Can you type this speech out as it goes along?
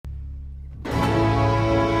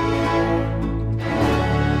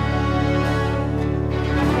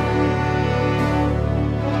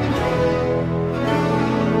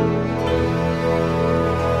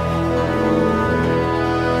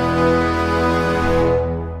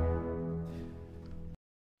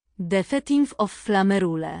The 15th of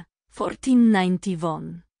Flamerule,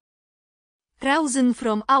 1491. Rousing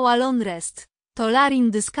from our long rest, Tolarin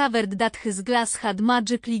discovered that his glass had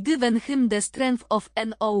magically given him the strength of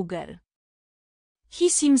an ogre. He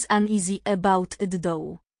seems uneasy about it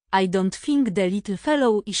though. I don't think the little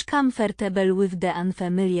fellow is comfortable with the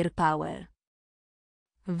unfamiliar power.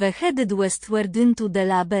 They headed westward into the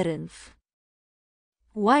labyrinth.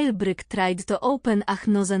 While Brick tried to open a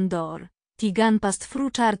closed door, Tigan passed through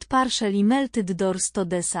charred partially melted doors to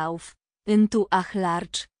the south, into a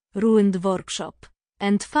large, ruined workshop,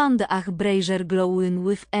 and found a brazier glowing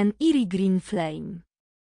with an eerie green flame.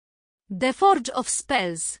 The Forge of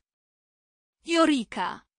Spells.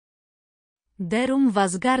 Eureka! The room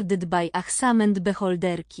was guarded by a summoned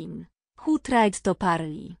beholderkin, who tried to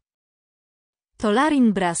parley.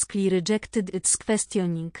 Tolarin brusquely rejected its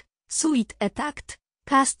questioning, so it attacked,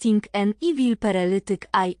 casting an evil paralytic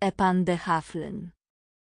eye upon the halfling.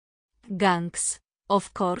 Gangs,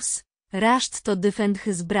 of course, rushed to defend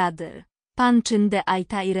his brother, punching the eye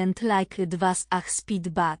tyrant like it was a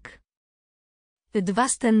speed bug. It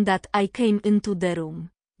was then that I came into the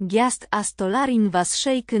room, just as Tolarin was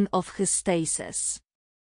shaken off his stasis.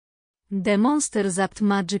 The monster zapped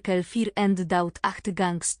magical fear and doubt at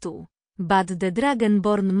Gangs too, but the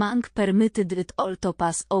dragonborn monk permitted it all to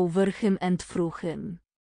pass over him and through him.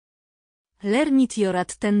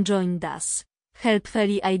 Lernityrat ten joined us,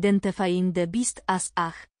 helpfully identifying the beast as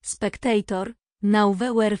a spectator. Now they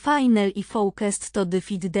were finally focused to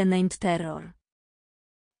defeat the named terror.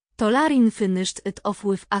 Tolarin finished it off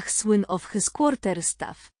with a swing of his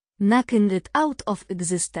quarterstaff, knocking it out of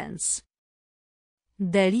existence.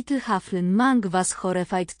 The little halfling monk was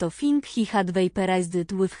horrified to think he had vaporized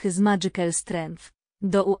it with his magical strength,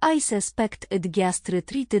 though I suspect it just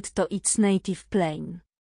retreated to its native plane.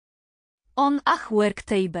 On a work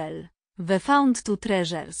table, they found two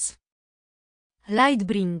treasures.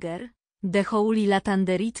 Lightbringer, the holy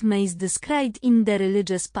Latanderite mace described in the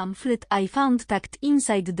religious pamphlet I found tucked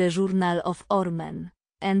inside the Journal of Ormen,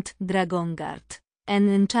 and Dragonguard, an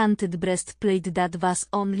enchanted breastplate that was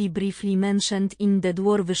only briefly mentioned in the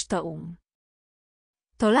dwarvish tome.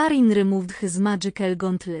 Tolarin removed his magical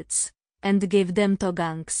gauntlets, and gave them to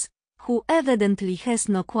Gangs, who evidently has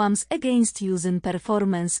no qualms against using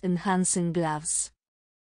performance-enhancing gloves.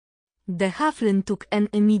 The halfling took an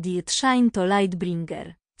immediate shine to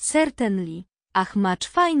Lightbringer, certainly, a much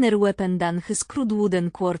finer weapon than his crude wooden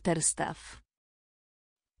quarterstaff.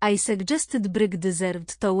 I suggested Brick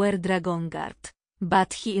deserved to wear Dragonguard,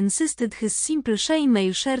 but he insisted his simple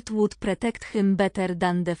chainmail shirt would protect him better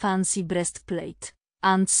than the fancy breastplate,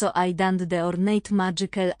 and so I donned the ornate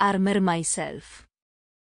magical armor myself.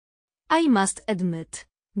 I must admit,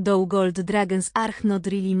 though gold dragons are not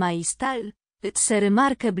really my style, it's a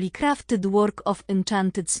remarkably crafted work of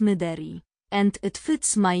enchanted smithery, and it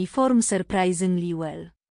fits my form surprisingly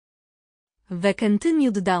well. They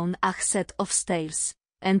continued down a set of stairs,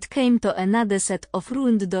 and came to another set of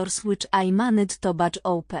ruined doors which I managed to budge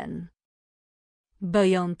open.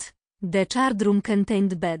 Beyond, the charred room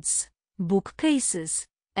contained beds, bookcases,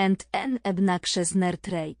 and an obnoxious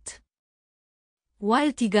nerd rate.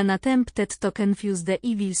 While Tigan attempted to confuse the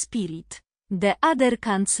evil spirit, the other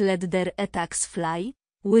cants let their attacks fly,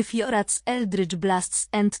 with Yorat's eldritch blasts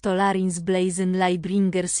and Tolarin's blazing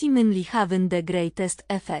Lightbringer seemingly having the greatest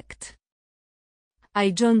effect.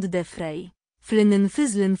 I joined the fray, flinging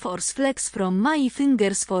fizzling force flecks from my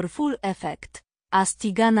fingers for full effect, as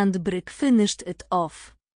Tigan and Brick finished it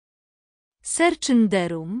off. Searching the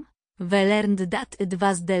room, they learned that it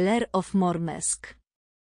was the lair of Mormesk.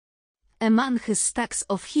 Among his stacks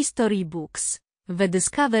of history books, they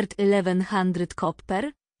discovered 1100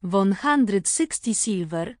 copper, 160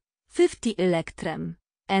 silver, 50 electrum,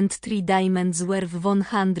 and 3 diamonds worth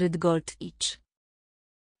 100 gold each.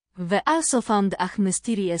 They also found a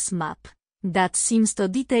mysterious map that seems to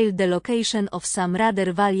detail the location of some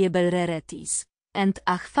rather valuable rarities, and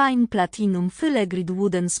a fine platinum filigreed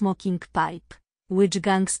wooden smoking pipe, which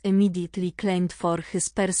Gangs immediately claimed for his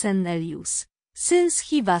personal use, since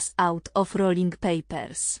he was out of rolling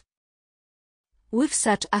papers. With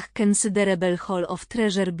such a considerable haul of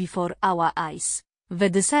treasure before our eyes, they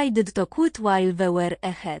decided to quit while they were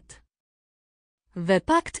ahead. They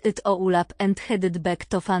packed it all up and headed back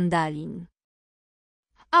to Phandalin.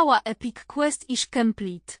 Our epic quest is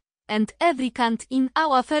complete, and every cant in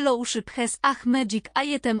our fellowship has a magic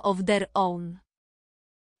item of their own.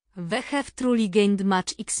 They have truly gained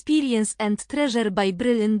much experience and treasure by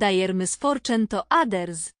bringing dire misfortune to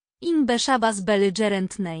others, in Beshaba's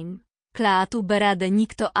belligerent name, Klaatu berade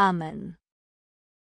nikto amen.